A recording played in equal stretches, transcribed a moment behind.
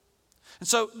And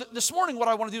so this morning what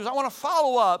I want to do is I want to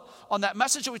follow up on that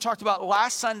message that we talked about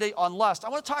last Sunday on lust. I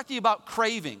want to talk to you about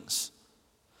cravings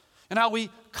and how we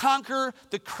conquer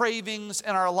the cravings in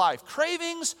our life.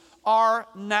 Cravings are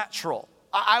natural.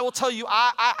 I will tell you,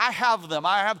 I have them.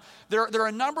 There are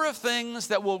a number of things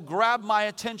that will grab my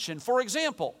attention. For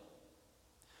example,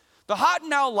 the Hot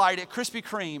Now Light at Krispy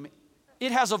Kreme,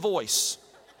 it has a voice.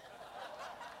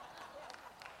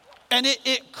 And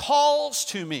it calls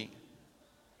to me.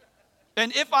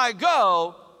 And if I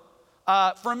go,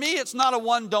 for me, it's not a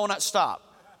 1 donut stop.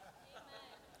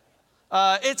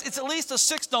 It's at least a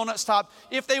 6 donut stop.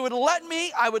 If they would let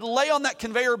me, I would lay on that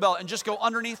conveyor belt and just go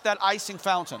underneath that icing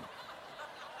fountain.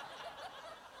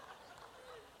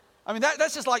 I mean,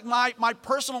 that's just like my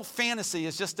personal fantasy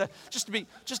is just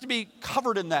to be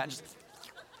covered in that.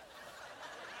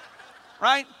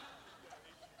 Right?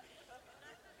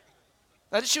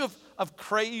 That issue of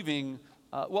craving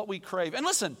what we crave. And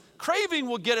listen, craving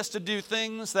will get us to do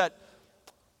things that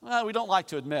we don't like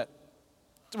to admit.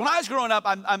 When I was growing up,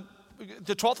 I'm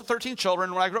the 12th to 13th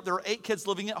children. When I grew up, there were 8 kids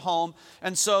living at home.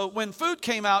 And so when food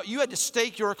came out, you had to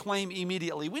stake your claim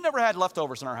immediately. We never had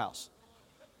leftovers in our house.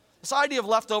 This idea of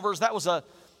leftovers, that was a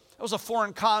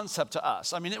foreign concept to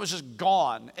us. I mean, it was just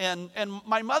gone. And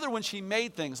my mother, when she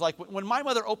made things, like when my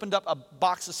mother opened up a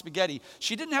box of spaghetti,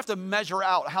 she didn't have to measure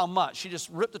out how much. She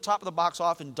just ripped the top of the box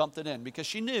off and dumped it in because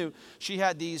she knew she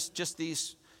had these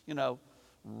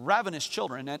ravenous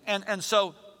children. And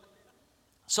so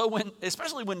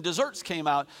especially when desserts came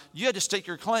out, you had to stake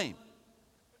your claim.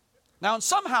 Now, in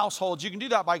some households, you can do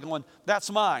that by going, that's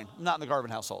mine, not in the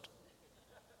Garvin household.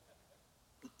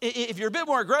 If you're a bit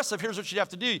more aggressive, here's what you'd have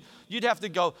to do. You'd have to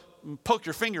go poke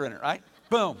your finger in it, right?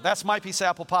 Boom, that's my piece of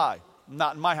apple pie.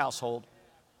 Not in my household.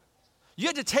 You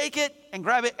had to take it and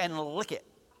grab it and lick it.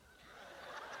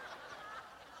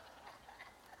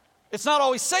 It's not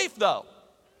always safe though,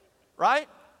 right?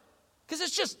 Because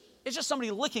it's just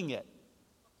somebody licking it.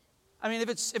 I mean, if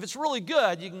it's really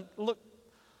good, you can look.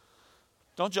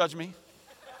 Don't judge me.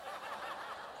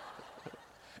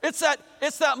 It's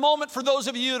that moment for those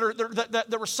of you that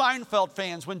were Seinfeld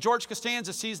fans when George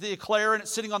Costanza sees the eclair and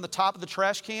it's sitting on the top of the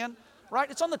trash can, right?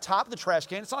 It's on the top of the trash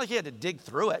can. It's not like he had to dig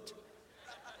through it.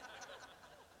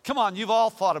 Come on, you've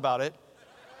all thought about it.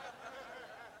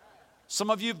 Some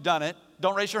of you have done it.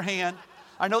 Don't raise your hand.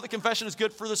 I know that confession is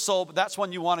good for the soul, but that's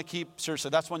one you want to keep,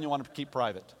 seriously, that's one you want to keep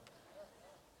private.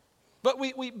 But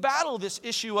we battle this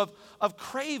issue of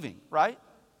craving, right?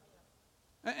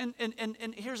 And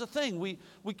here's the thing, we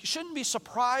shouldn't be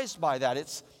surprised by that.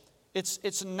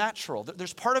 It's natural.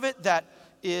 There's part of it that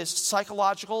is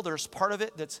psychological. There's part of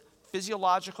it that's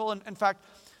physiological. And in fact,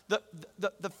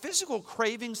 the physical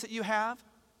cravings that you have,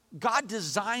 God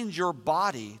designed your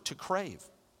body to crave.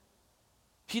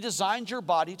 He designed your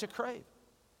body to crave.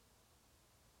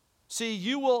 See,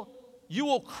 you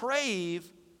will crave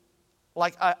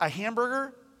like a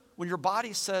hamburger when your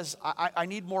body says, I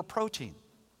need more protein.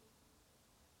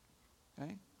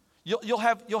 Okay? You'll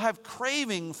have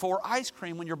craving for ice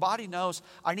cream when your body knows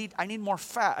I need more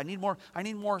fat. I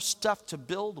need more stuff to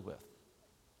build with.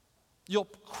 You'll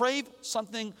crave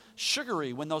something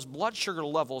sugary when those blood sugar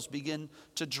levels begin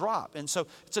to drop. And so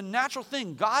it's a natural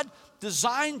thing. God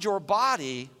designed your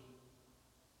body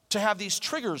to have these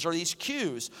triggers or these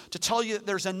cues to tell you that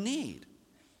there's a need.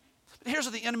 But here's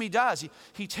what the enemy does.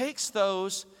 He takes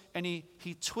those and he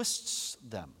twists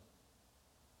them.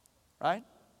 Right?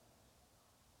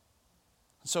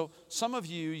 So some of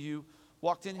you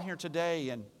walked in here today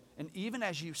and even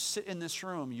as you sit in this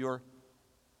room, you're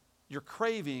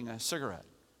craving a cigarette.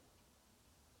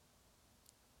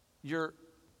 You've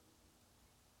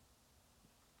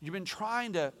been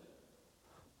trying to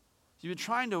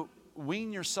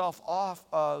wean yourself off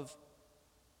of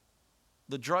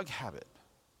the drug habit.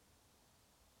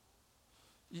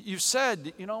 You've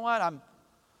said, you know what,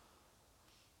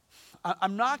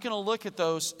 I'm not going to look at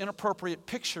those inappropriate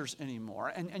pictures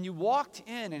anymore. And you walked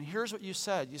in, and here's what you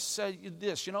said. You said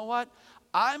this, you know what?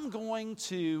 I'm going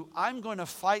to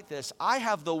fight this. I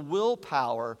have the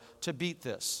willpower to beat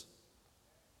this.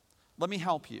 Let me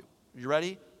help you. You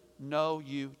ready? No,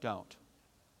 you don't.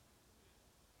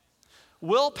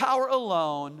 Willpower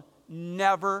alone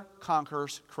never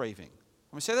conquers craving.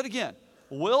 Let me say that again.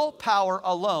 Willpower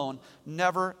alone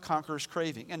never conquers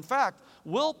craving. In fact,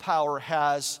 willpower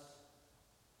has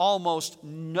almost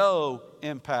no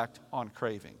impact on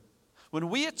craving. When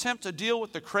we attempt to deal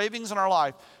with the cravings in our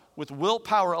life with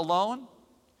willpower alone,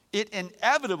 it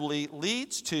inevitably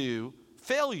leads to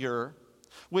failure,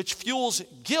 which fuels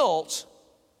guilt,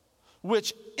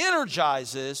 which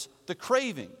energizes the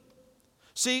craving.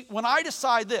 See, when I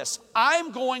decide this,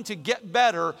 I'm going to get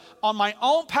better on my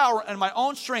own power and my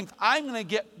own strength. I'm going to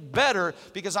get better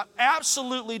because I'm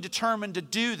absolutely determined to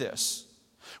do this.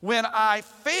 When I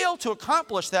fail to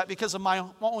accomplish that because of my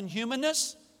own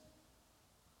humanness,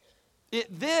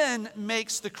 it then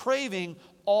makes the craving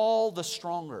all the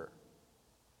stronger.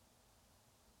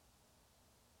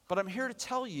 But I'm here to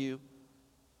tell you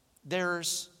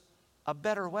there's a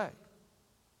better way.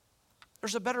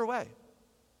 There's a better way.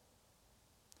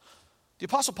 The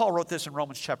Apostle Paul wrote this in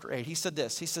Romans chapter 8. He said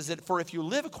this. He says that, for if you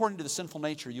live according to the sinful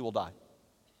nature, you will die.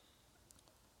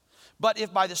 But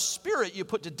if by the Spirit you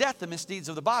put to death the misdeeds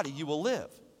of the body, you will live.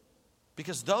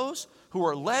 Because those who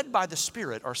are led by the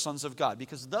Spirit are sons of God.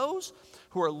 Because those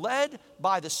who are led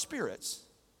by the spirits,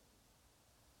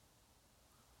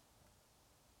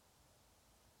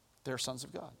 they're sons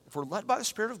of God. If we're led by the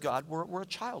Spirit of God, we're a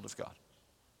child of God.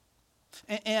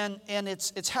 And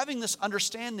it's having this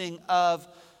understanding of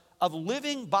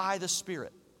living by the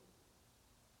Spirit.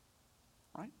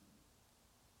 Right?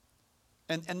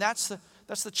 And that's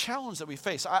the challenge that we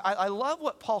face. I love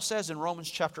what Paul says in Romans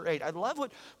chapter 8. I love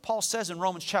what Paul says in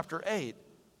Romans chapter 8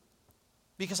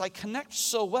 because I connect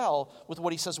so well with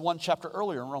what he says one chapter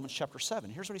earlier in Romans chapter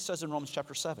 7. Here's what he says in Romans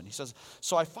chapter 7. He says,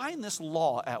 so I find this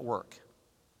law at work.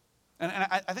 And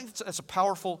I think that's a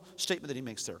powerful statement that he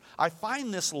makes there. I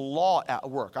find this law at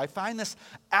work. I find this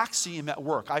axiom at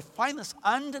work. I find this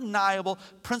undeniable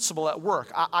principle at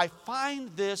work. I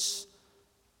find this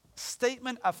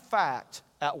statement of fact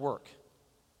at work.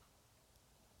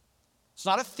 It's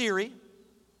not a theory.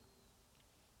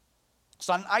 It's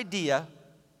not an idea.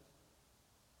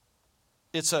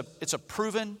 It's a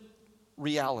proven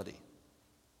reality.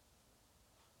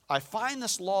 I find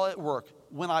this law at work.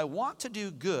 When I want to do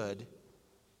good,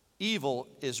 evil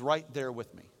is right there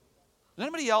with me. Does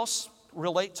anybody else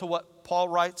relate to what Paul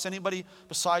writes? Anybody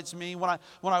besides me? When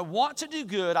I want to do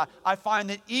good, I find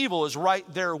that evil is right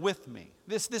there with me.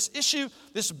 This issue,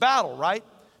 this battle, right,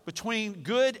 between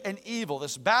good and evil,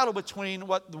 this battle between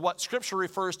what Scripture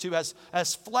refers to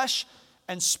as flesh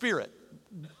and spirit,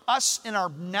 us in our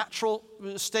natural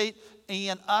state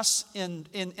and us in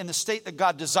the state that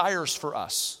God desires for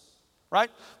us. Right?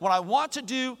 When I want to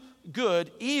do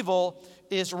good, evil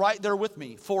is right there with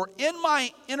me. For in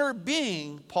my inner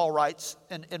being, Paul writes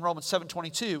in Romans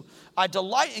 7:22, I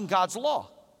delight in God's law.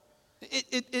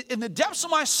 In the depths of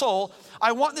my soul,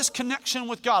 I want this connection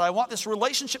with God. I want this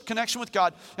relationship connection with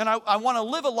God, and I want to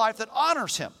live a life that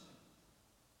honors Him.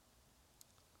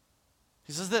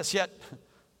 He says this, yet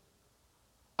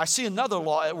I see another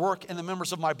law at work in the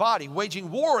members of my body,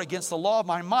 waging war against the law of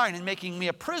my mind and making me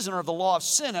a prisoner of the law of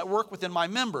sin at work within my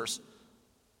members.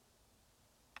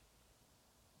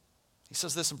 He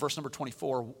says this in verse number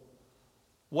 24,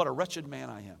 what a wretched man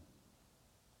I am.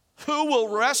 Who will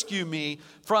rescue me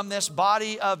from this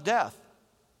body of death?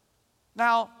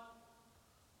 Now,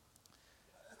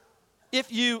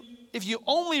 if you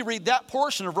only read that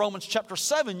portion of Romans chapter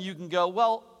 7, you can go,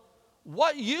 well,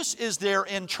 what use is there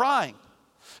in trying?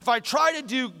 If I try to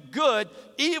do good,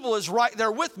 evil is right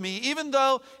there with me, even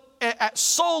though at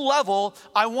soul level,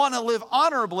 I want to live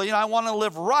honorably and I want to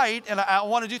live right and I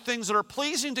want to do things that are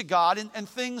pleasing to God and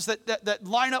things that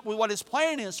line up with what His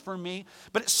plan is for me.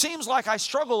 But it seems like I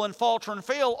struggle and falter and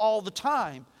fail all the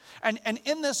time. And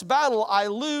in this battle, I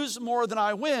lose more than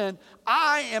I win.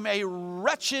 I am a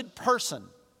wretched person.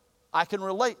 I can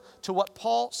relate to what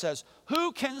Paul says.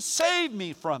 Who can save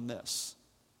me from this?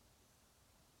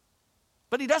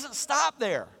 But he doesn't stop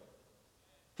there.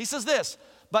 He says this,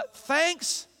 but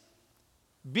thanks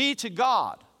be to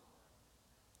God,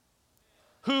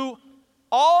 who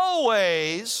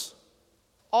always,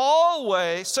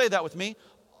 say that with me,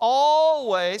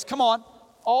 always, come on,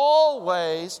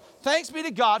 always, thanks be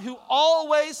to God who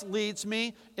always leads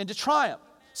me into triumph.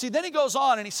 See, then he goes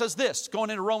on and he says this, going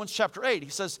into Romans chapter 8, he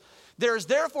says, there is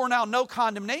therefore now no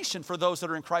condemnation for those that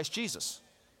are in Christ Jesus.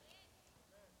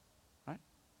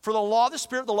 For the law of the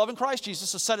Spirit, the love in Christ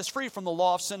Jesus, has set us free from the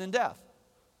law of sin and death.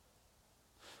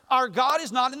 Our God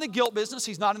is not in the guilt business.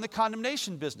 He's not in the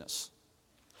condemnation business.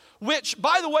 Which,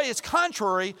 by the way, is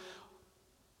contrary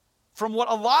from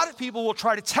what a lot of people will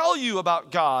try to tell you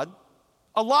about God.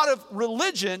 A lot of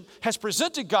religion has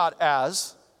presented God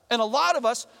as, and a lot of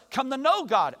us come to know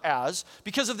God as,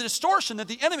 because of the distortion that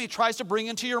the enemy tries to bring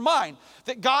into your mind.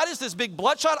 That God is this big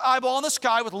bloodshot eyeball in the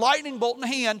sky with lightning bolt in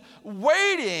hand,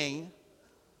 waiting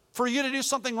for you to do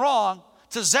something wrong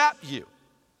to zap you.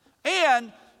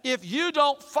 And if you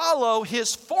don't follow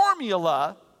His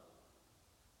formula,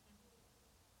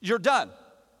 you're done.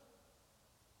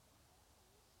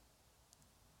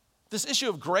 This issue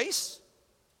of grace,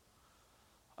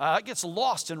 it gets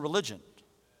lost in religion.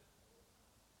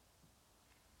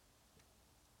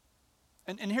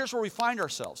 And here's where we find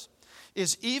ourselves,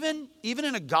 is even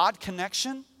in a God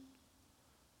connection,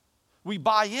 we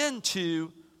buy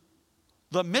into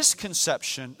the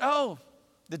misconception,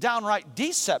 the downright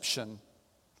deception,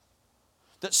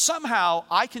 that somehow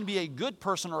I can be a good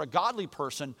person or a godly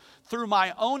person through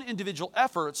my own individual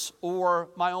efforts or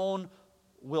my own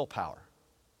willpower.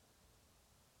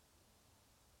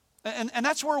 And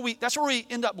that's where we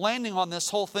end up landing on this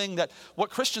whole thing that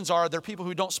what Christians are, they're people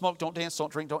who don't smoke, don't dance,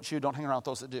 don't drink, don't chew, don't hang around with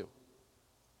those that do.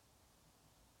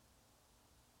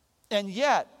 And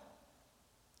yet,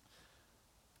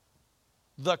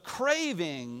 the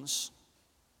cravings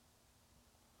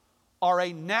are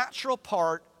a natural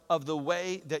part of the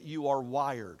way that you are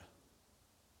wired.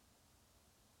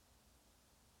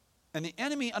 And the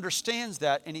enemy understands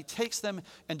that, and he takes them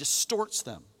and distorts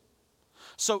them.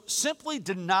 So simply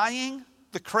denying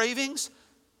the cravings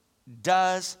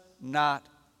does not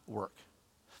work.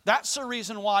 That's the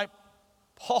reason why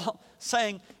Paul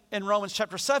saying in Romans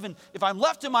chapter 7, if I'm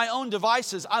left to my own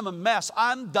devices, I'm a mess.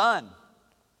 I'm done.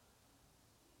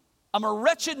 I'm a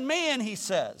wretched man, he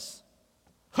says.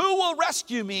 Who will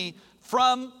rescue me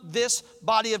from this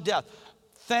body of death?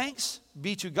 Thanks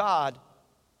be to God,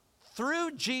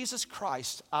 through Jesus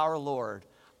Christ our Lord,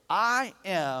 I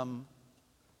am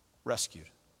rescued.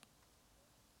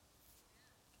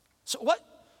 So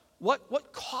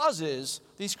what causes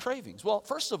these cravings? Well,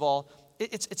 first of all,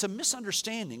 it's a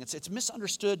misunderstanding. It's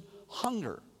misunderstood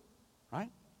hunger,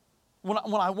 right? When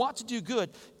I want to do good,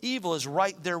 evil is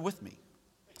right there with me.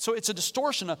 So it's a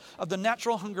distortion of the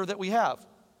natural hunger that we have.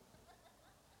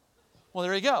 Well,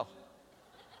 there you go.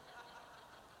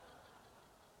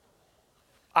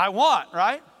 I want,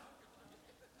 right?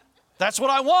 That's what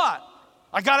I want.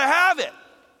 I got to have it.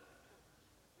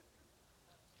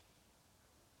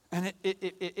 And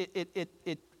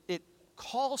it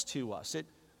calls to us.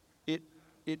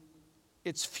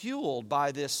 It's fueled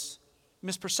by this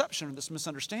misperception or this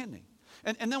misunderstanding.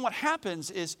 And then what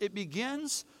happens is it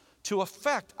begins to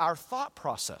affect our thought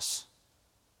process.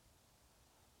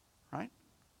 Right?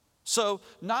 So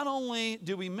not only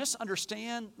do we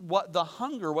misunderstand what the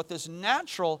hunger, what this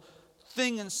natural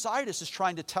thing inside us is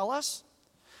trying to tell us,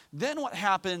 then what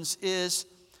happens is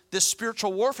this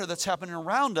spiritual warfare that's happening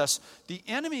around us, the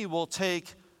enemy will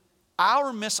take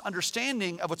our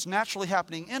misunderstanding of what's naturally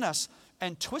happening in us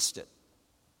and twist it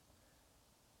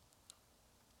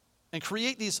and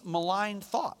create these malign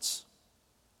thoughts.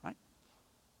 Right?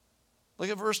 Look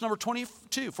at verse number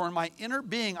 22. For in my inner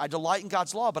being I delight in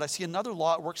God's law, but I see another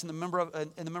law that works in the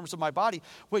members of my body,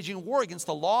 waging war against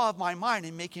the law of my mind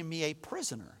and making me a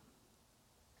prisoner.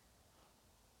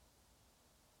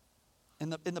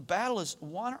 And the battle is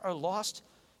won or lost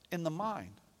in the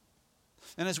mind.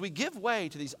 And as we give way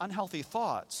to these unhealthy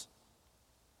thoughts,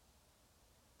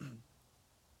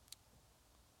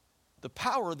 the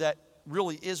power that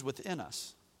really is within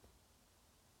us,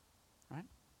 right?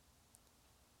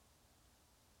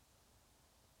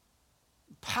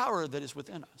 Power that is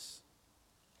within us.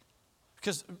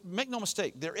 Because make no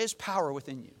mistake, there is power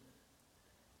within you.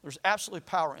 There's absolutely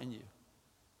power in you.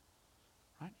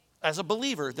 As a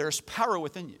believer, there's power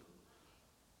within you.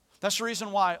 That's the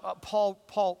reason why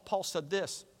Paul said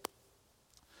this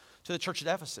to the church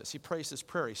at Ephesus. He prays this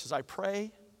prayer. He says, I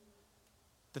pray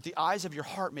that the eyes of your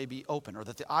heart may be open, or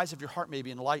that the eyes of your heart may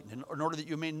be enlightened, in order that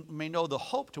you may know the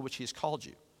hope to which he has called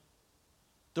you,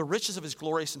 the riches of his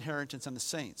glorious inheritance in the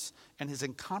saints, and his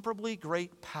incomparably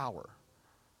great power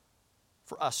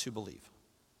for us who believe.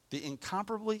 The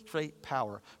incomparably great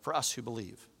power for us who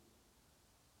believe.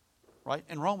 Right?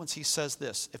 In Romans, he says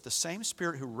this, if the same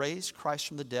Spirit who raised Christ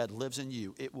from the dead lives in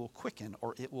you, it will quicken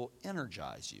or it will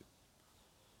energize you.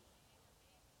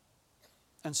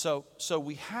 And so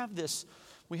we have this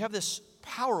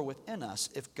power within us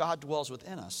if God dwells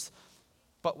within us.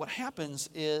 But what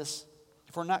happens is,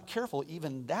 if we're not careful,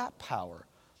 even that power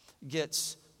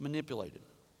gets manipulated.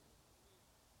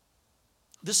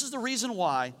 This is the reason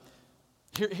why.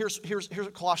 Here's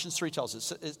what Colossians 3 tells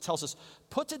us. It tells us,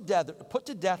 put to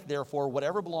death, therefore,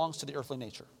 whatever belongs to the earthly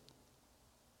nature.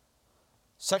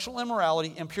 Sexual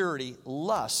immorality, impurity,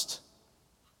 lust,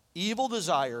 evil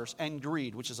desires, and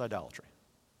greed, which is idolatry.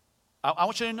 I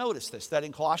want you to notice this, that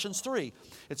in Colossians 3,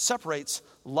 it separates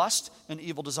lust and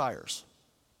evil desires.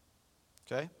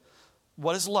 Okay?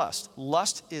 What is lust?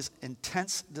 Lust is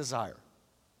intense desire.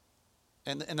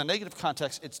 And in the negative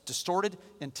context, it's distorted,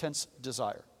 intense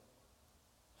desire.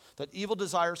 That evil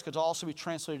desires could also be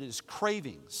translated as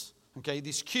cravings. Okay,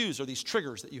 these cues or these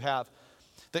triggers that you have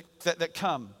that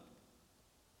come.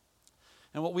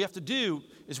 And what we have to do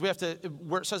is we have to,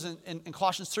 where it says in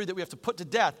Colossians 3 that we have to put to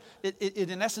death, it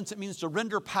in essence it means to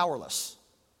render powerless.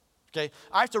 Okay?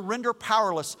 I have to render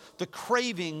powerless the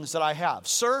cravings that I have.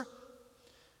 Sir,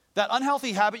 that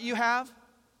unhealthy habit you have,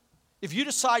 if you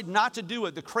decide not to do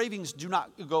it, the cravings do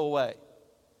not go away.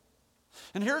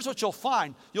 And here's what you'll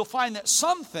find. You'll find that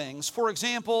some things, for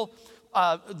example,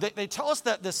 they tell us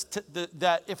that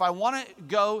that if I want to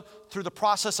go through the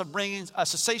process of bringing a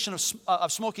cessation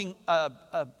of smoking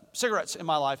cigarettes in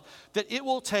my life, that it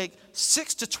will take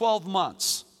 6 to 12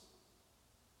 months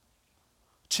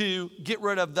to get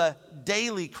rid of the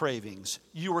daily cravings.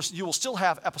 You will still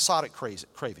have episodic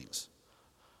cravings.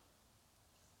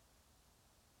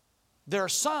 There are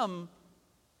some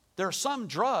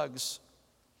drugs,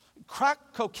 crack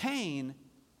cocaine,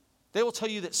 they will tell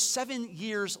you that 7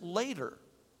 years later,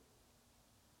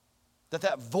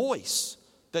 that voice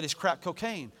that is crack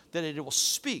cocaine, that it will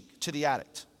speak to the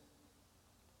addict.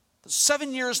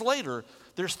 7 years later,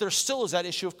 there still is that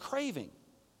issue of craving.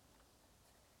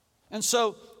 And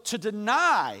so to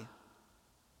deny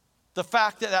the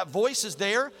fact that voice is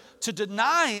there, to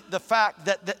deny the fact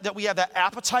that we have that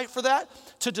appetite for that,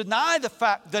 to deny the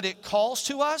fact that it calls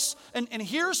to us, and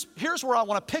here's where I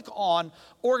want to pick on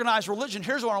organized religion.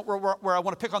 Here's where I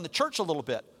want to pick on the church a little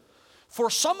bit. For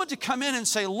someone to come in and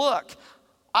say, look,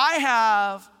 I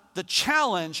have the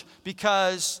challenge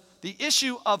because the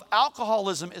issue of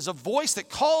alcoholism is a voice that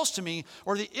calls to me,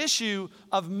 or the issue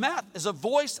of meth is a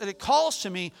voice that it calls to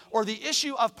me, or the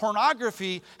issue of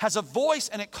pornography has a voice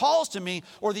and it calls to me,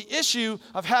 or the issue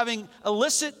of having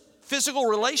illicit physical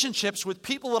relationships with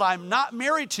people that I'm not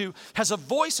married to has a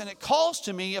voice and it calls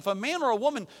to me. If a man or a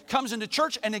woman comes into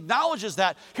church and acknowledges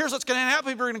that, here's what's going to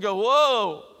happen. People are going to go,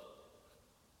 whoa.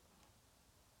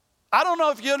 I don't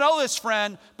know if you know this,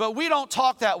 friend, but we don't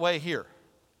talk that way here.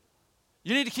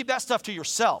 You need to keep that stuff to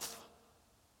yourself,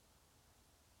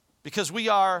 because we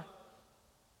are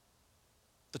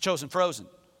the chosen frozen.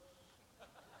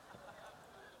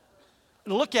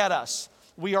 Look at us.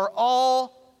 We are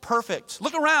all perfect.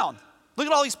 Look around. Look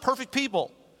at all these perfect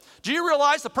people. Do you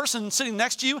realize the person sitting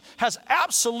next to you has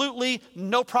absolutely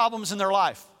no problems in their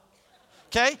life?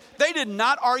 Okay? They did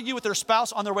not argue with their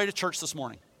spouse on their way to church this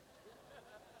morning.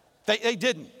 They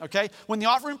didn't, okay? When the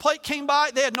offering plate came by,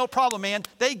 they had no problem, man.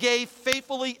 They gave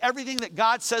faithfully everything that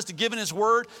God says to give in His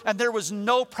Word, and there was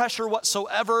no pressure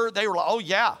whatsoever. They were like, oh,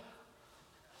 yeah.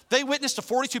 They witnessed to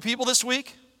 42 people this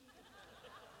week.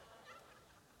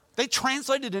 They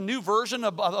translated a new version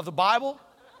of the Bible.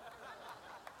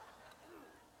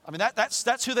 I mean,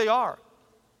 that's who they are.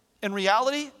 In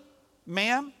reality,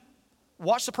 ma'am,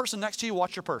 watch the person next to you,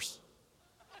 watch your purse.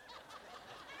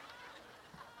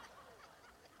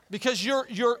 Because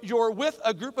you're with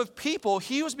a group of people,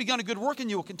 He who has begun a good work in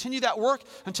you will continue that work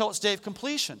until its day of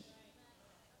completion.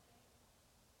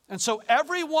 And so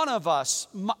every one of us,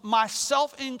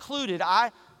 myself included,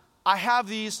 I have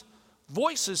these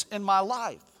voices in my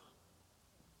life.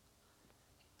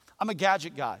 I'm a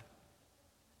gadget guy.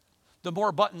 The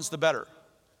more buttons, the better.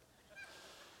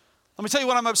 Let me tell you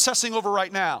what I'm obsessing over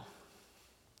right now.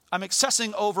 I'm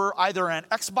obsessing over either an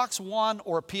Xbox One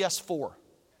or a PS4.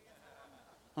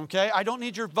 Okay, I don't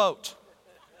need your vote.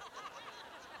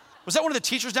 Was that one of the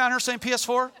teachers down here saying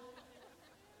PS4?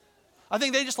 I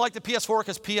think they just like the PS4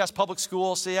 because PS public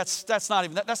school. See, that's not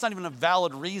even a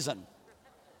valid reason,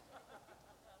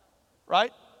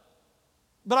 right?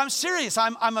 But I'm serious.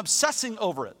 I'm obsessing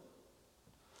over it.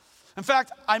 In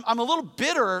fact, I'm a little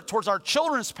bitter towards our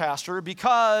children's pastor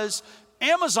because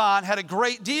Amazon had a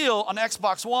great deal on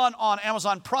Xbox One on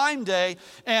Amazon Prime Day,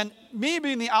 and me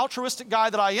being the altruistic guy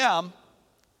that I am.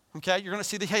 Okay, you're going to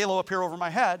see the halo appear over my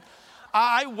head.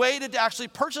 I waited to actually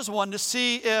purchase one to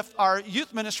see if our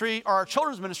youth ministry or our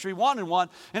children's ministry wanted one.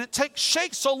 And it takes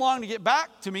Shake so long to get back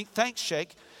to me, thanks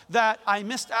Shake, that I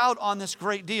missed out on this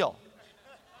great deal.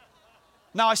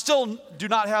 Now, I still do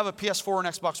not have a PS4 and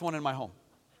Xbox One in my home.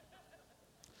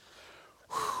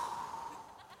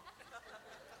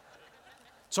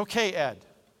 It's okay, Ed.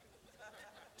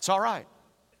 It's all right.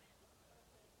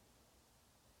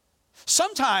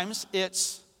 Sometimes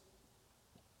it's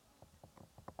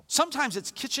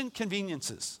kitchen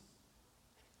conveniences.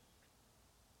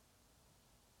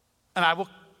 And I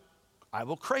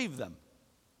will crave them.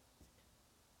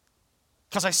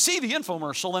 Because I see the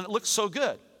infomercial and it looks so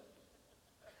good.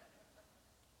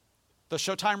 The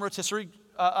Showtime rotisserie,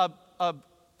 did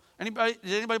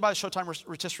anybody buy the Showtime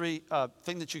rotisserie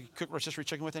thing that you cook rotisserie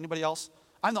chicken with? Anybody else?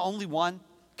 I'm the only one.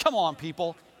 Come on,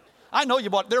 people. I know you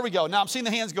bought, there we go. Now I'm seeing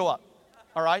the hands go up.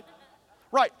 All right?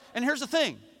 Right. And here's the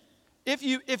thing. If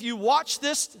you watch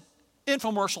this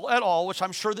infomercial at all, which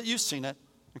I'm sure that you've seen it,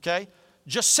 okay?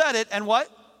 Just set it and what?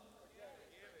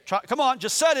 Come on,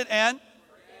 just set it and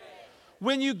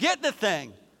when you get the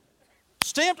thing,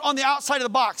 Stamped on the outside of the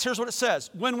box, here's what it says.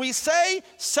 When we say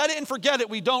set it and forget it,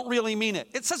 we don't really mean it.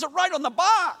 It says it right on the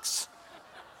box.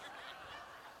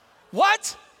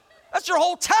 What? That's your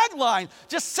whole tagline.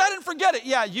 Just set it and forget it.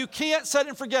 Yeah, you can't set it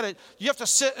and forget it. You have to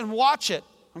sit and watch it,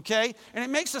 okay? And it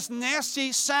makes this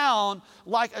nasty sound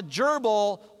like a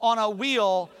gerbil on a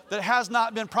wheel that has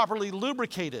not been properly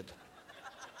lubricated.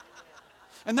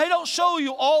 And they don't show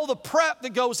you all the prep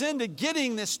that goes into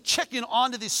getting this chicken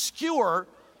onto this skewer.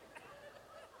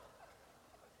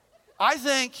 I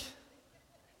think,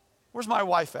 where's my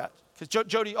wife at? Because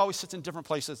Jody always sits in different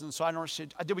places, and so I know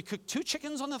did we cook 2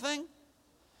 chickens on the thing?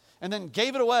 And then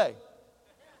gave it away.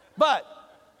 But,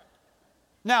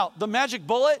 now, the magic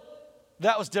bullet,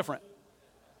 that was different.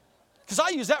 Because I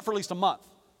use that for at least a month.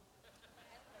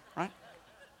 Right?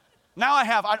 Now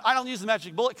I don't use the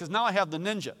magic bullet because now I have the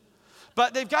Ninja.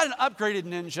 But they've got an upgraded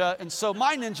Ninja, and so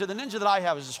my Ninja, the Ninja that I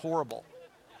have is just horrible.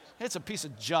 It's a piece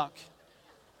of junk.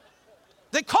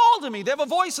 They call to me. They have a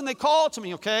voice and they call to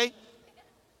me, okay?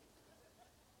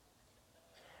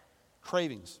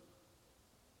 Cravings.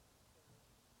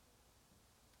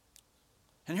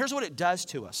 And here's what it does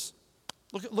to us.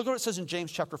 Look what it says in James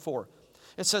chapter 4.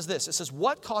 It says this. It says,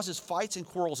 what causes fights and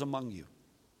quarrels among you?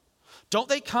 Don't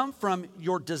they come from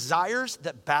your desires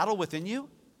that battle within you?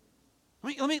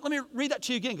 Let me read that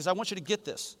to you again because I want you to get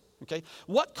this. Okay?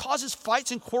 What causes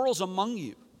fights and quarrels among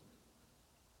you?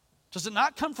 Does it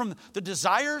not come from the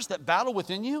desires that battle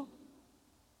within you?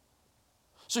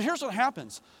 So here's what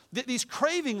happens. These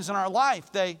cravings in our life,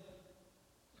 they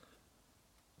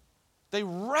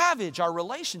ravage our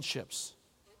relationships.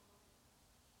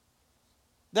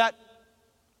 That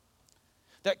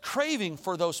craving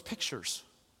for those pictures.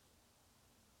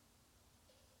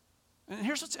 And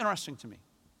here's what's interesting to me.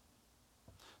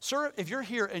 Sir, if you're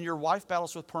here and your wife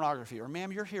battles with pornography, or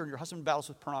ma'am, you're here and your husband battles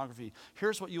with pornography,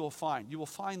 here's what you will find. You will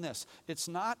find this. It's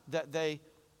not that they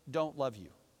don't love you.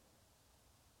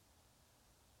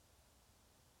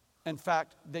 In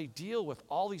fact, they deal with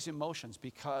all these emotions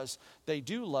because they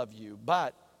do love you,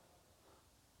 but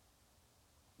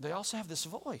they also have this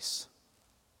voice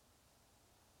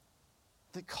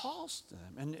that calls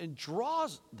them and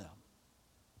draws them.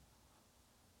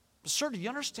 Sir, do you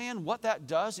understand what that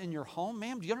does in your home?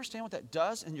 Ma'am, do you understand what that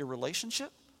does in your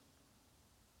relationship?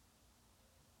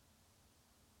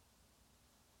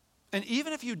 And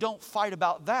even if you don't fight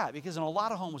about that, because in a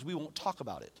lot of homes we won't talk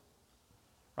about it,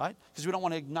 right? Because we don't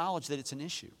want to acknowledge that it's an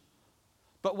issue.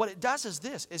 But what it does is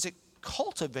this, is it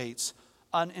cultivates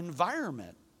an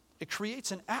environment. It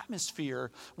creates an atmosphere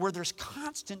where there's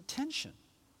constant tension.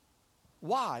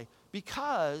 Why?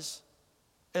 Because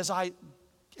as I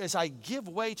give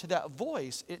way to that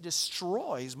voice, it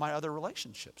destroys my other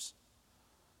relationships.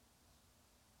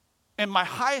 And my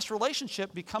highest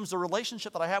relationship becomes the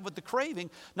relationship that I have with the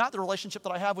craving, not the relationship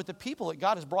that I have with the people that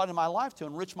God has brought in my life to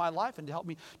enrich my life and to help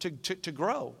me to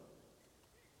grow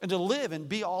and to live and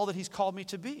be all that He's called me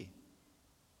to be.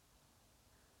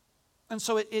 And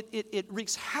so it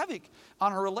wreaks havoc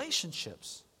on our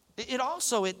relationships. It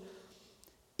also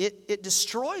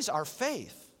destroys our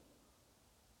faith.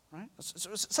 Right?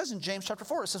 It says in James chapter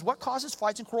 4, it says, what causes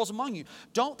fights and quarrels among you?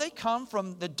 Don't they come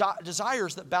from the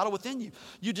desires that battle within you?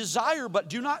 You desire but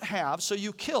do not have, so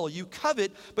you kill. You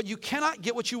covet, but you cannot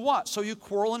get what you want, so you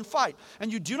quarrel and fight.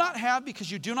 And you do not have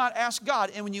because you do not ask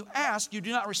God. And when you ask, you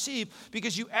do not receive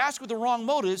because you ask with the wrong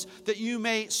motives, that you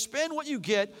may spend what you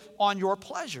get on your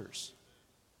pleasures.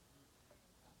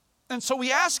 And so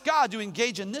we ask God to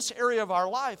engage in this area of our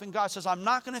life, and God says, I'm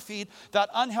not going to feed that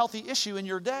unhealthy issue in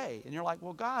your day. And you're like,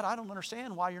 well, God, I don't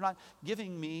understand why you're not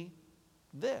giving me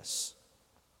this.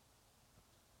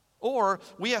 Or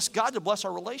we ask God to bless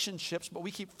our relationships, but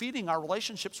we keep feeding our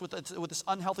relationships with this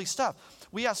unhealthy stuff.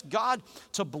 We ask God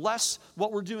to bless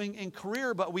what we're doing in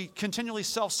career, but we continually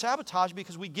self-sabotage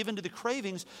because we give into the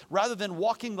cravings rather than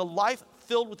walking the life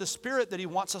filled with the Spirit that He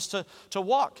wants us to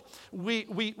walk.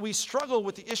 We struggle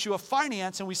with the issue of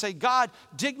finance, and we say, God,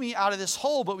 dig me out of this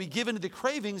hole, but we give into the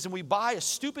cravings and we buy a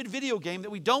stupid video game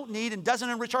that we don't need and doesn't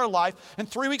enrich our life, and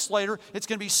 3 weeks later, it's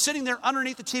going to be sitting there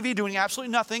underneath the TV doing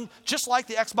absolutely nothing, just like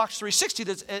the Xbox 360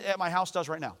 that's at my house does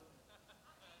right now.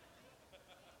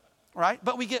 Right?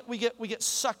 But we get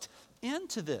sucked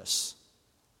into this.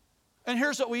 And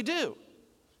here's what we do.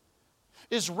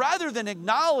 Is rather than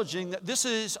acknowledging that this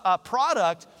is a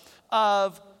product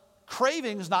of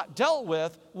cravings not dealt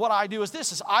with, what I do is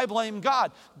this, is I blame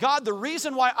God. God, the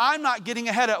reason why I'm not getting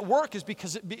ahead at work is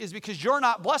because you're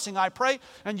not blessing. I pray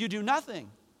and you do nothing.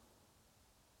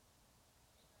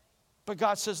 But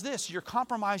God says this, you're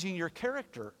compromising your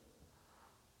character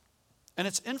and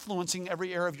it's influencing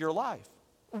every area of your life.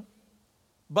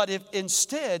 But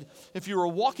if you were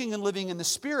walking and living in the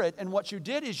Spirit, and what you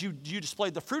did is you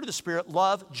displayed the fruit of the Spirit,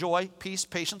 love, joy, peace,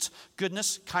 patience,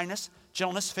 goodness, kindness,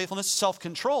 gentleness, faithfulness,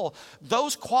 self-control,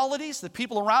 those qualities, the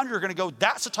people around you are going to go,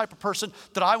 that's the type of person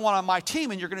that I want on my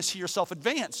team, and you're going to see yourself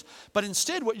advance. But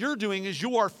instead, what you're doing is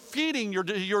you are feeding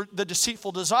the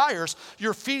deceitful desires.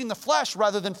 You're feeding the flesh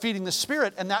rather than feeding the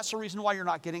Spirit, and that's the reason why you're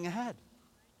not getting ahead.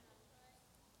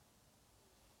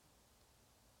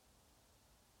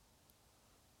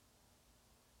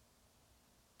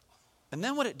 And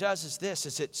then what it does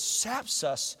is it saps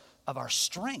us of our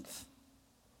strength.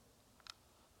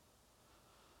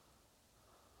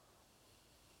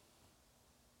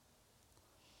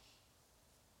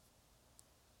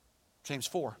 James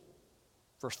 4,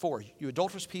 verse 4, you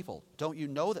adulterous people, don't you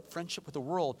know that friendship with the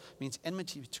world means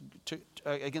enmity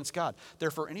against God?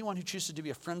 Therefore, anyone who chooses to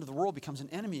be a friend of the world becomes an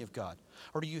enemy of God.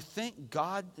 Or do you think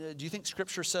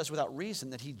Scripture says without reason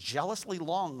that he jealously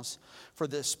longs for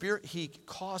the Spirit he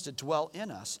caused to dwell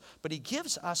in us, but he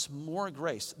gives us more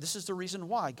grace? This is the reason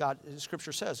why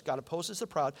Scripture says God opposes the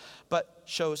proud, but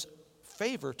shows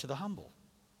favor to the humble.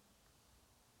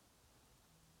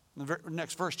 In the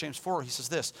next verse, James 4, he says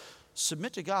this,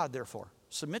 submit to God, therefore.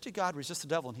 Submit to God, resist the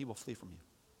devil, and he will flee from you.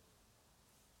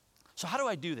 So how do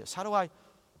I do this? How do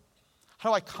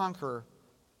I conquer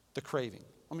the craving?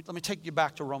 Let me take you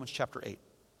back to Romans chapter 8.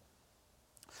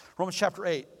 Romans chapter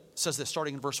 8 says this,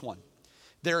 starting in verse 1.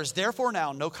 There is therefore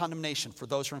now no condemnation for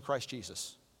those who are in Christ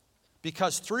Jesus.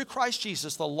 Because through Christ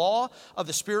Jesus, the law of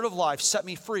the Spirit of life set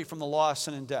me free from the law of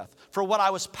sin and death. For what I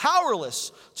was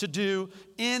powerless to do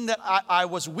in that I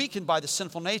was weakened by the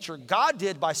sinful nature, God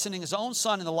did by sending his own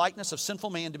Son in the likeness of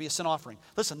sinful man to be a sin offering.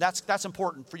 Listen, that's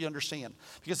important for you to understand.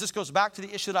 Because this goes back to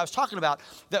the issue that I was talking about,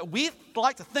 that we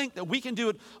like to think that we can do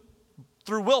it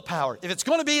through willpower. If it's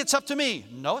going to be, it's up to me.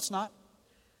 No, it's not.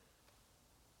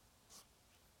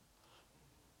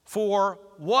 For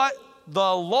what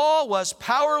the law was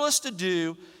powerless to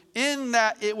do in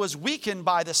that it was weakened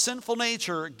by the sinful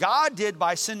nature, God did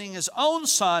by sending his own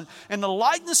Son in the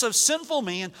likeness of sinful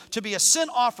man to be a sin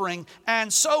offering,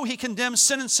 and so he condemned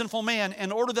sin and sinful man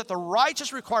in order that the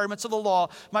righteous requirements of the law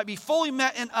might be fully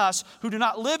met in us who do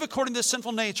not live according to the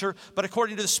sinful nature, but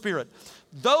according to the Spirit.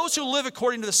 Those who live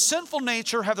according to the sinful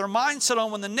nature have their mind set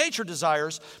on what the nature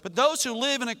desires, but those who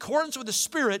live in accordance with the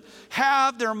Spirit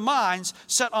have their minds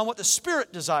set on what the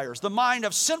Spirit desires. The mind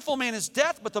of sinful man is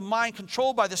death, but the mind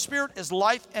controlled by the Spirit is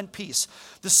life and peace.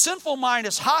 The sinful mind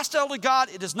is hostile to God.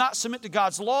 It does not submit to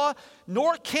God's law,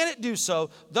 nor can it do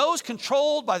so. Those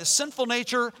controlled by the sinful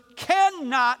nature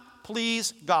cannot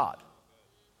please God.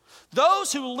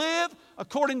 Those who live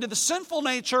according to the sinful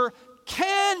nature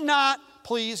cannot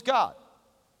please God.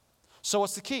 So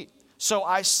what's the key? So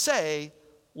I say,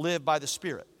 live by the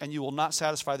Spirit, and you will not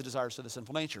satisfy the desires of the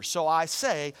sinful nature. So I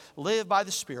say, live by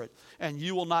the Spirit, and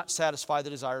you will not satisfy the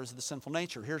desires of the sinful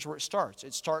nature. Here's where it starts.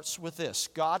 It starts with this.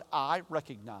 God, I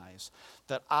recognize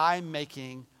that I'm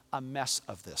making a mess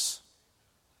of this.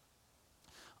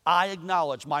 I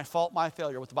acknowledge my fault, my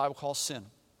failure, what the Bible calls sin.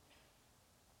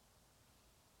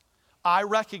 I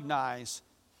recognize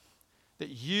that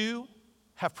you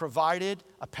have provided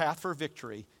a path for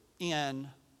victory in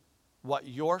what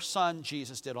your Son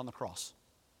Jesus did on the cross.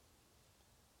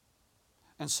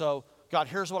 And so, God,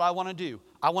 here's what I want to do.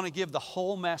 I want to give the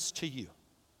whole mess to you.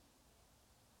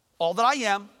 All that I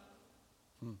am,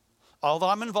 all that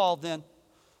I'm involved in,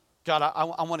 God,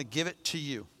 I want to give it to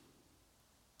you.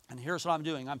 And here's what I'm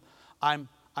doing. I'm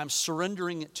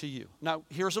surrendering it to you. Now,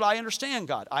 here's what I understand,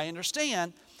 God. I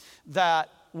understand that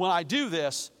when I do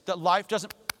this, that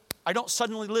I don't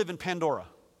suddenly live in Pandora.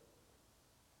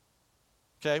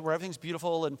 Okay, where everything's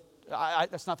beautiful, and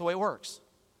that's not the way it works.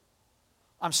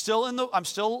 I'm still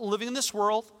living in this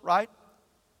world, right?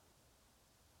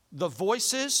 The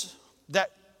voices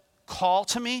that call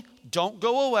to me don't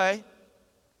go away.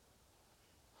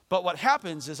 But what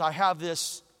happens is I have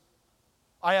this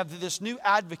new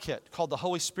advocate called the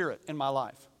Holy Spirit in my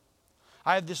life.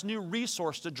 I have this new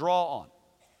resource to draw on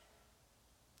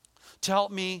to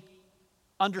help me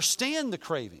understand the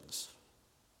cravings.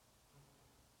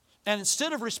 And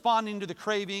instead of responding to the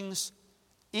cravings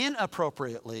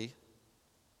inappropriately,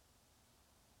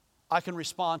 I can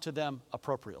respond to them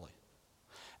appropriately.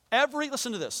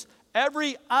 Listen to this,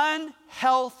 every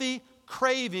unhealthy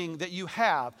craving that you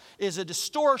have is a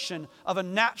distortion of a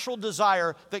natural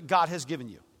desire that God has given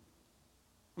you.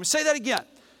 Let me say that again.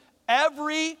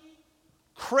 Every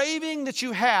craving that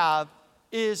you have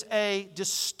is a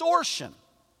distortion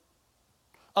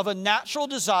of a natural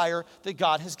desire that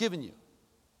God has given you.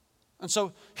 And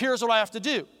so here's what I have to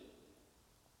do.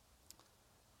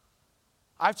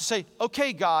 I have to say,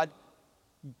 okay, God,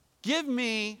 give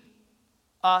me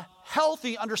a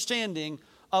healthy understanding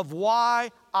of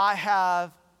why I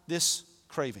have this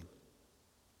craving.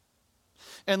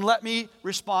 And let me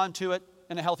respond to it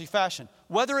in a healthy fashion.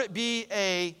 Whether it be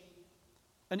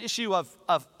an issue of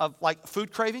like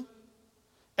food craving,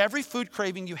 every food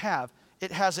craving you have,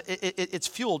 it's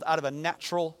fueled out of a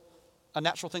natural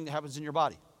thing that happens in your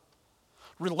body.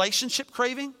 Relationship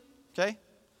craving, okay?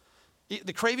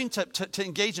 The craving to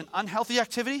engage in unhealthy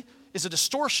activity is a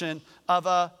distortion of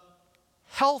a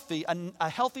healthy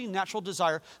natural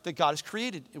desire that God has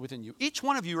created within you. Each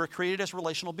one of you are created as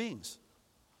relational beings.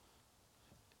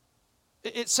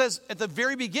 It says at the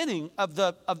very beginning of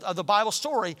the Bible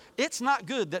story, it's not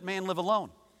good that man live alone.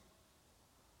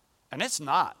 And it's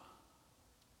not.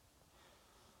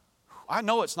 I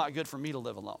know it's not good for me to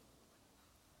live alone.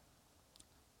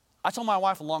 I told my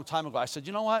wife a long time ago, I said,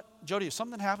 you know what, Jody, if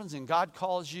something happens and God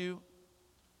calls you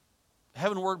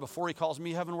heavenward before he calls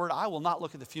me heavenward, I will not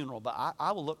look at the funeral, but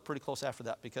I will look pretty close after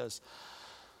that, because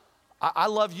I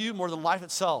love you more than life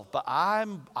itself, but I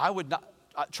would not,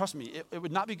 trust me, it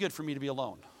would not be good for me to be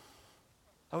alone.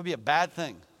 That would be a bad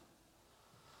thing.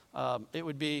 It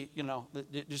would be,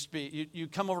 you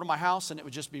come over to my house and it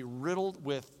would just be riddled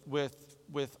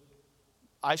with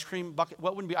ice cream bucket.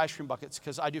 Well, it wouldn't be ice cream buckets,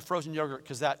 because I do frozen yogurt,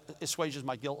 because that assuages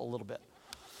my guilt a little bit.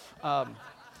 But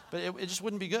it just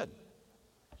wouldn't be good.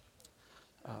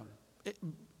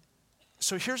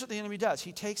 So here's what the enemy does.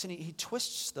 He takes and he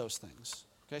twists those things.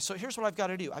 Okay, so here's what I've got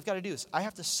to do. I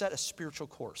have to set a spiritual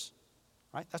course.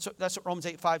 Right? That's what Romans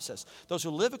 8:5 says. Those who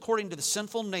live according to the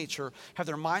sinful nature have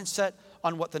their mind set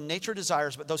on what the nature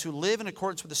desires, but those who live in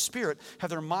accordance with the Spirit have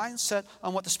their mind set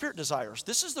on what the Spirit desires.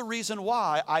 This is the reason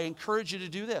why I encourage you to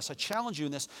do this. I challenge you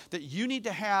in this, that you need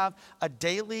to have a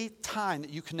daily time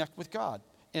that you connect with God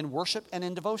in worship and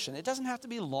in devotion. It doesn't have to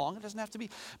be long. It doesn't have to be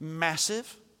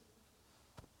massive.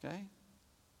 Okay?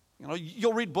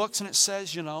 You'll read books and it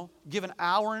says, give an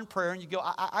hour in prayer, and you go,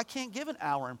 I can't give an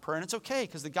hour in prayer, and it's okay,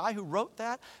 because the guy who wrote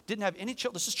that didn't have any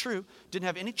children. This is true. Didn't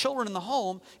have any children in the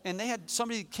home, and they had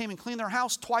somebody came and clean their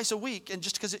house twice a week, and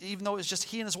just because, even though it was just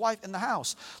he and his wife in the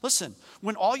house. Listen,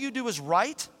 when all you do is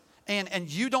write, and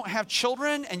you don't have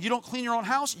children, and you don't clean your own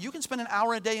house, you can spend an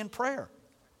hour a day in prayer.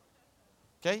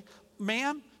 Okay?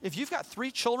 Ma'am, if you've got 3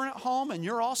 children at home and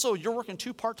you're working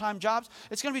 2 part-time jobs,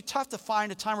 it's going to be tough to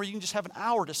find a time where you can just have an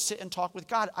hour to sit and talk with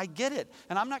God. I get it.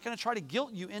 And I'm not going to try to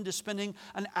guilt you into spending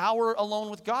an hour alone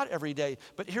with God every day.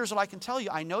 But here's what I can tell you.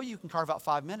 I know you can carve out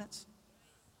 5 minutes.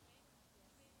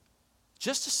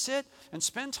 Just to sit and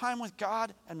spend time with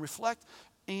God and reflect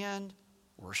and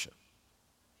worship.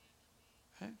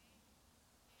 Okay?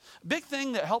 A big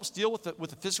thing that helps deal with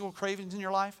the physical cravings in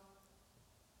your life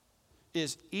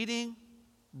is eating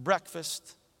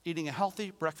a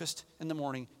healthy breakfast in the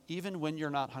morning, even when you're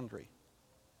not hungry.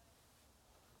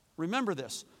 Remember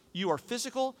this, you are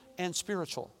physical and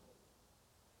spiritual.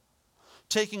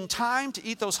 Taking time to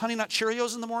eat those Honey Nut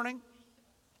Cheerios in the morning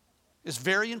is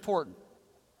very important.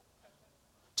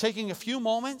 Taking a few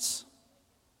moments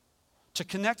to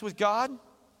connect with God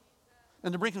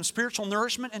and to bring some spiritual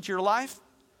nourishment into your life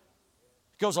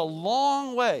goes a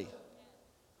long way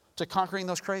to conquering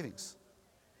those cravings.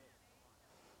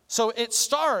 So it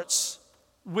starts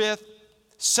with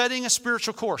setting a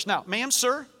spiritual course. Now, ma'am,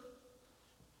 sir,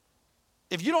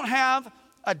 if you don't have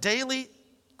a daily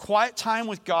quiet time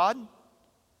with God,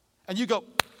 and you go,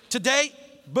 today,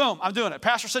 boom, I'm doing it.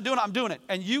 Pastor said doing it, I'm doing it.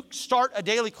 And you start a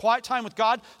daily quiet time with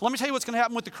God, let me tell you what's going to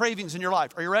happen with the cravings in your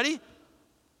life. Are you ready?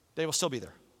 They will still be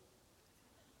there.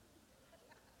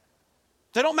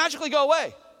 They don't magically go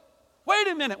away. Wait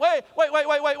a minute,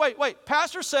 wait.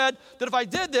 Pastor said that if I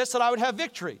did this, that I would have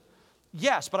victory.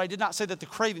 Yes, but I did not say that the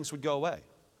cravings would go away.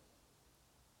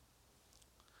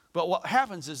 But what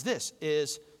happens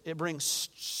is it brings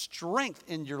strength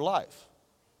in your life.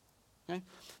 Okay?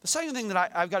 The second thing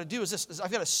that I've got to do is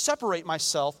I've got to separate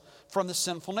myself from the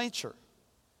sinful nature.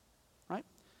 Right?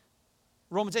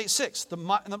 Romans 8:6,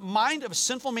 the mind of a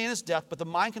sinful man is death, but the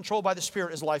mind controlled by the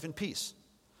Spirit is life and peace.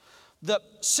 The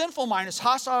sinful mind is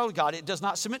hostile to God. It does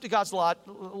not submit to God's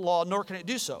law, nor can it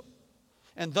do so.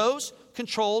 And those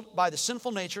controlled by the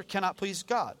sinful nature cannot please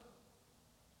God.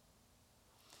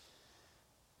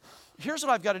 Here's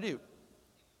what I've got to do.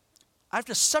 I have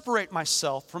to separate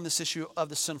myself from this issue of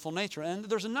the sinful nature. And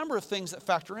there's a number of things that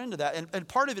factor into that. And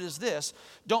part of it is this.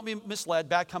 Don't be misled.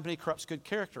 Bad company corrupts good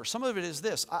character. Some of it is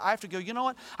this. I have to go, you know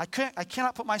what? I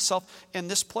cannot put myself in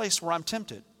this place where I'm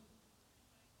tempted.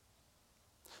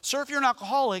 Sir, if you're an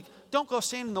alcoholic, don't go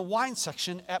stand in the wine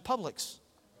section at Publix.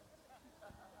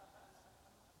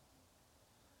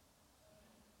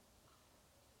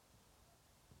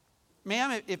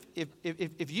 ma'am,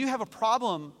 if you have a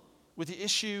problem with the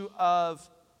issue of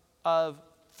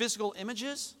physical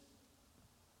images,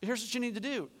 here's what you need to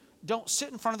do. Don't sit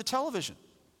in front of the television.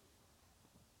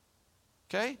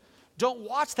 Okay? Don't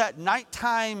watch that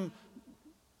nighttime,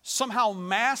 somehow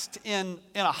masked in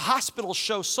a hospital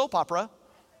show soap opera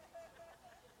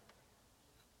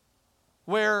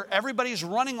where everybody's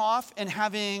running off and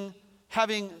having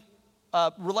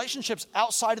relationships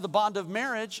outside of the bond of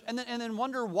marriage, and then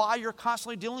wonder why you're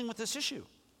constantly dealing with this issue.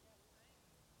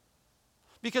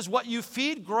 Because what you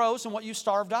feed grows and what you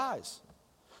starve dies.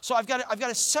 So I've got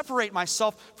to separate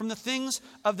myself from the things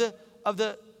of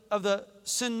the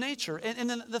sin nature. And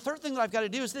then the third thing that I've got to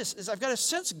do is this, is I've got to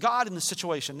sense God in the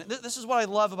situation. This is what I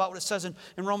love about what it says in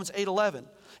Romans 8:11.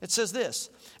 It says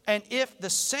this, and if the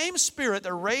same Spirit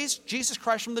that raised Jesus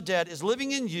Christ from the dead is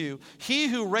living in you, he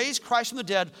who raised Christ from the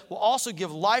dead will also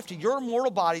give life to your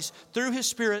mortal bodies through his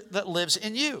Spirit that lives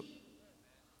in you.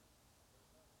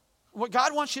 What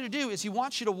God wants you to do is he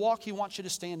wants you to walk, he wants you to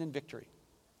stand in victory.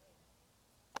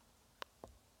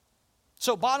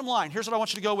 So bottom line, here's what I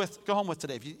want you to go home with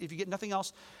today. If you get nothing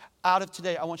else out of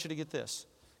today, I want you to get this.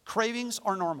 Cravings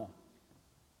are normal.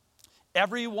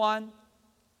 Everyone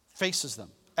faces them.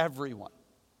 Everyone.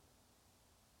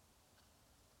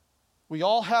 We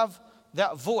all have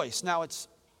that voice. Now it's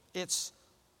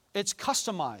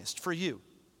customized for you.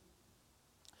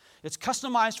 It's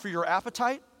customized for your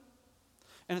appetite,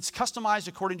 and it's customized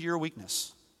according to your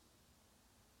weakness.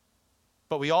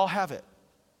 But we all have it.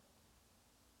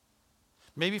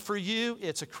 Maybe for you,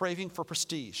 it's a craving for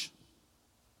prestige,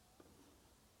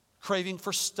 craving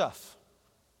for stuff,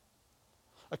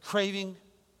 a craving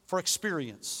for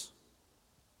experience.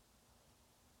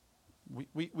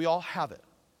 We all have it.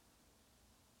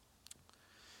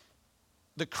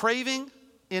 The craving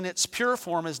in its pure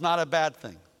form is not a bad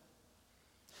thing,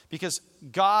 because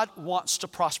God wants to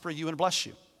prosper you and bless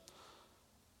you.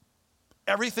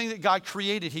 Everything that God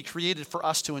created, he created for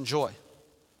us to enjoy.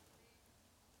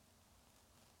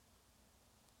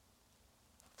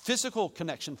 Physical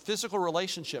connection, physical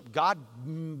relationship, God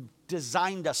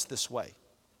designed us this way.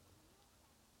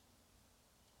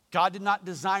 God did not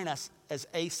design us as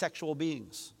asexual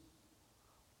beings.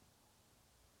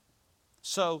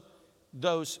 So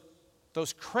those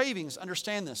cravings,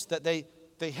 understand this, that they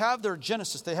have their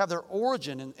genesis, they have their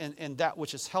origin in that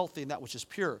which is healthy and that which is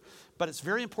pure. But it's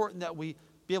very important that we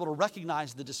be able to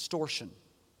recognize the distortion.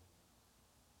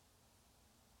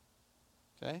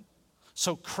 Okay?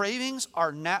 So cravings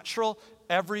are natural.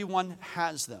 Everyone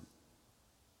has them.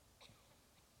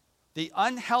 The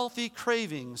unhealthy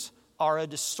cravings are a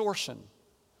distortion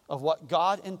of what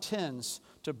God intends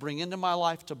to bring into my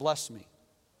life to bless me.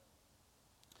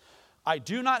 I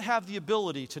do not have the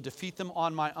ability to defeat them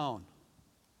on my own.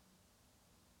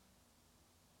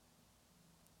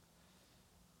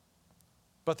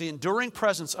 But the enduring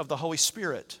presence of the Holy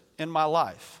Spirit in my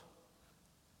life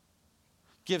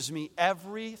gives me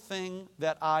everything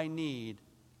that I need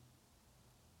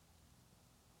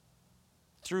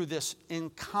through this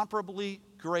incomparably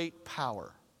great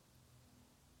power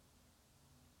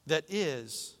that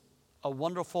is a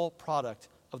wonderful product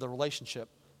of the relationship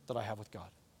that I have with God.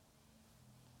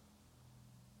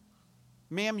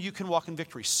 Ma'am, you can walk in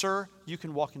victory. Sir, you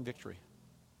can walk in victory.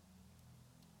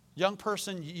 Young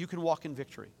person, you can walk in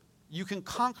victory. You can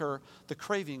conquer the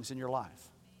cravings in your life.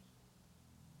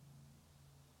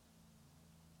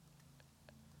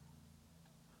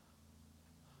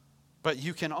 But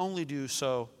you can only do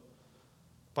so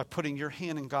by putting your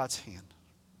hand in God's hand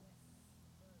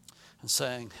and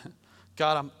saying,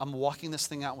 God, I'm walking this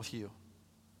thing out with you,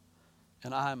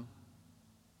 and I'm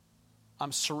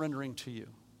surrendering to you.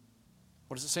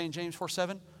 What does it say in James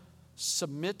 4:7?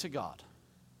 Submit to God.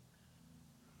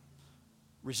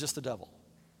 Resist the devil,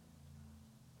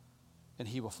 and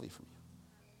he will flee from you.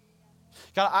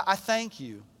 God, I thank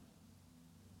you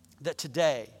that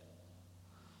today,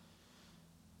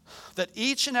 that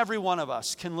each and every one of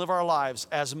us can live our lives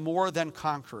as more than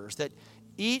conquerors, that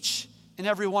each and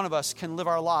every one of us can live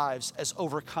our lives as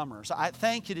overcomers. I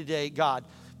thank you today, God,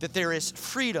 that there is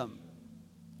freedom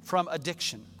from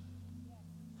addiction.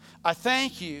 I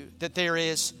thank you that there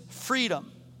is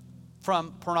freedom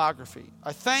from pornography.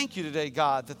 I thank you today,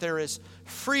 God, that there is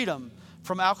freedom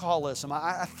from alcoholism.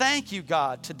 I thank you,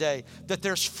 God, today that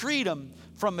there's freedom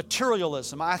from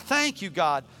materialism. I thank you,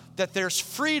 God, that there's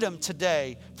freedom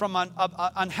today from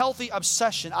unhealthy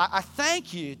obsession. I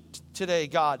thank you today,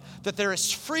 God, that there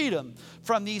is freedom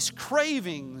from these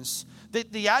cravings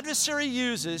that the adversary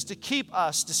uses to keep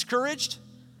us discouraged,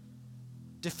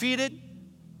 defeated,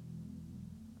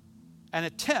 and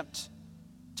attempt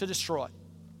to destroy.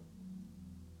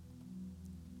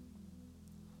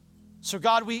 So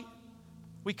God, we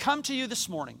come to you this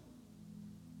morning,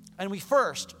 and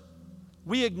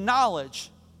we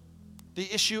acknowledge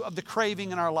the issue of the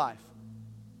craving in our life.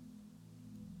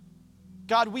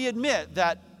 God, we admit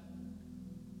that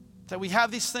we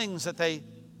have these things that they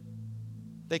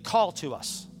call to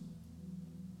us.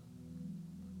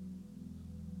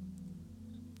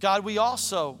 God, we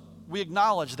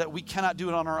acknowledge that we cannot do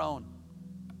it on our own.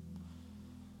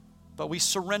 But we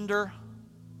surrender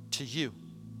to you.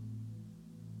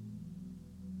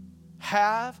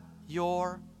 Have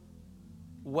your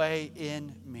way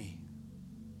in me.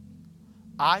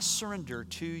 I surrender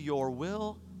to your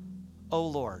will, O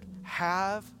Lord.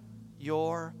 Have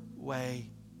your way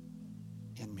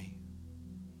in me.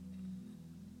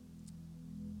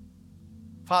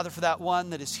 Father, for that one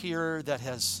that is here that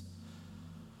has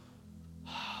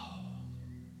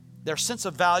their sense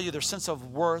of value, their sense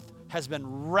of worth has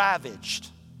been ravaged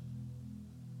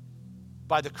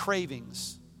by the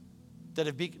cravings that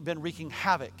have been wreaking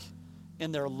havoc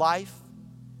in their life,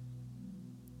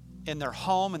 in their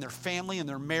home, in their family, in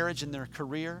their marriage, in their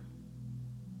career.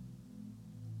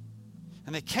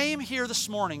 And they came here this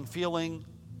morning feeling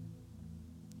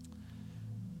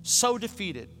so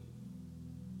defeated,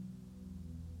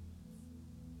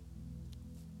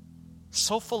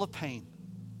 so full of pain.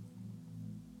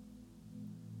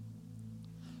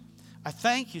 I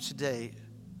thank you today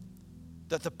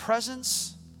that the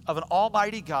presence of an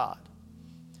almighty God,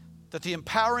 that the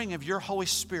empowering of your Holy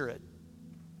Spirit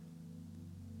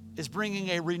is bringing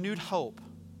a renewed hope,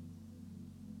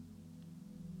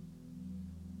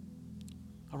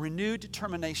 a renewed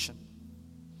determination,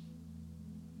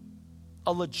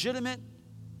 a legitimate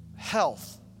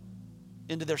health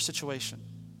into their situation.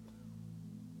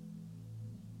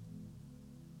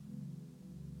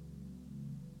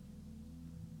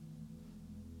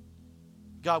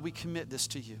 God, we commit this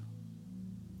to you.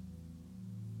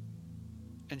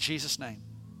 In Jesus' name,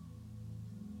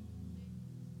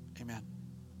 amen.